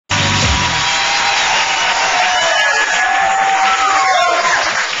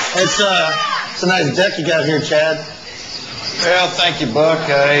It's a nice deck you got here, Chad. Well, thank you, Buck.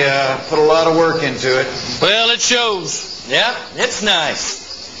 I put a lot of work into it. Well, it shows. Yeah, it's nice.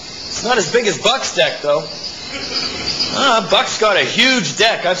 It's not as big as Buck's deck, though. Buck's got a huge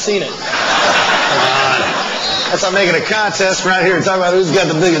deck. I've seen it. Come on. That's not making a contest right here and talk about who's got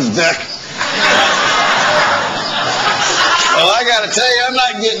the biggest deck. Well, I got to tell you, I'm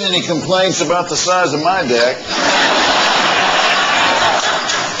not getting any complaints about the size of my deck.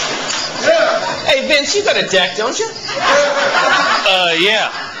 Hey, Vince, you got a deck, don't you?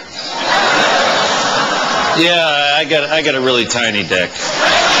 Yeah. Yeah, I got a really tiny deck.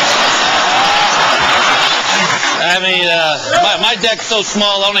 I mean, my deck's so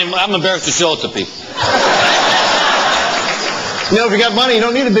small, I'm embarrassed to show it to people. You know, if you got money, you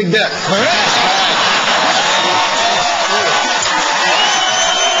don't need a big deck.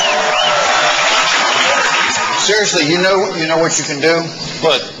 Seriously, you know what you can do?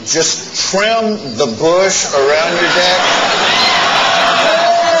 What? Just trim the bush around your deck.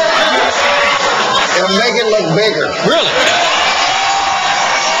 It'll make it look bigger. Really?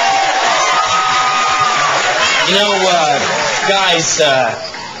 You know, guys,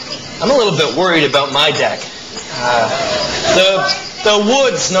 I'm a little bit worried about my deck. The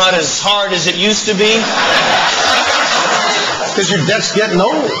wood's not as hard as it used to be. Because your deck's getting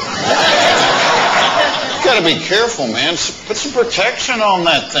old. You gotta be careful, man. Put some protection on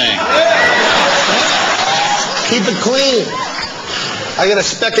that thing. Keep it clean. I get a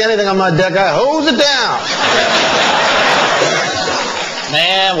speck of anything on my deck, I hose it down.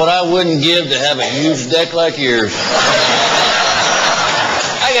 Man, what I wouldn't give to have a huge deck like yours.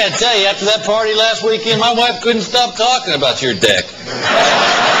 I gotta tell you, after that party last weekend, my wife couldn't stop talking about your deck.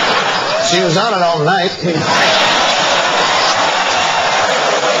 She was on it all night.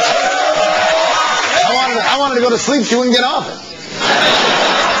 I wanted to go to sleep. She wouldn't get off it.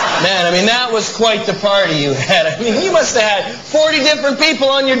 Man, I mean, that was quite the party you had. I mean, you must have had 40 different people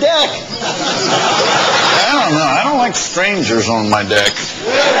on your deck. I don't know. I don't like strangers on my deck.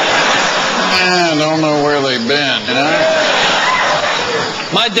 I don't know where they've been, you know?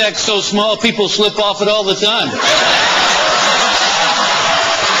 My deck's so small, people slip off it all the time.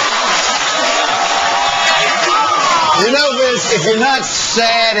 You know, Vince, if you're not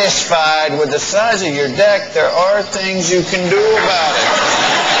satisfied with the size of your deck, there are things you can do about it.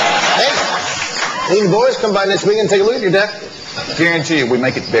 Hey, you boys come by next week and take a look at your deck. Guarantee you, we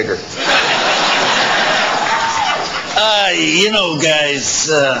make it bigger. You know, guys,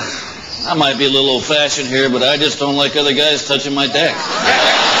 I might be a little old-fashioned here, but I just don't like other guys touching my deck.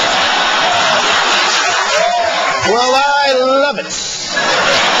 Well, I love it.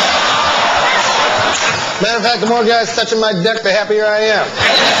 Matter of fact, the more guys touching my deck, the happier I am.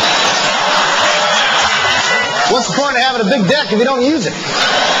 What's the point of having a big deck if you don't use it?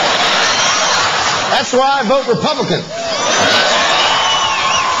 That's why I vote Republican.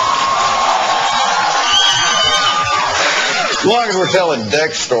 As long as we're telling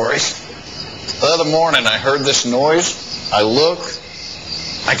deck stories. The other morning, I heard this noise. I look.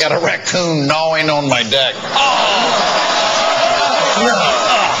 I got a raccoon gnawing on my deck.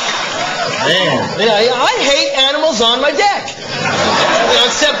 Man. Yeah, I hate animals on my deck. You know,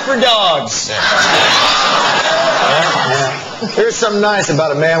 except for dogs. Here's something nice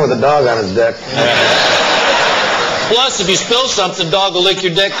about a man with a dog on his deck. Plus, if you spill something, the dog will lick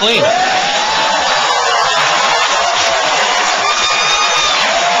your deck clean.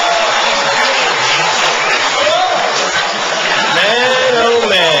 Man, oh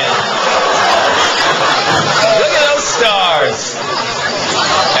man. Look at those stars.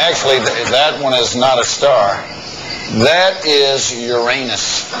 Actually, that one is not a star. That is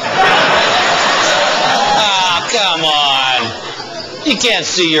Uranus. Ah, come on. You can't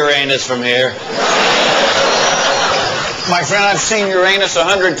see Uranus from here. My friend, I've seen Uranus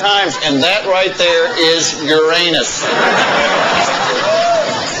 100 times, and that right there is Uranus.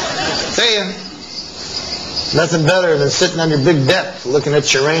 Tell you, nothing better than sitting on your big deck looking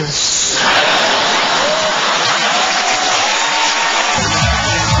at Uranus.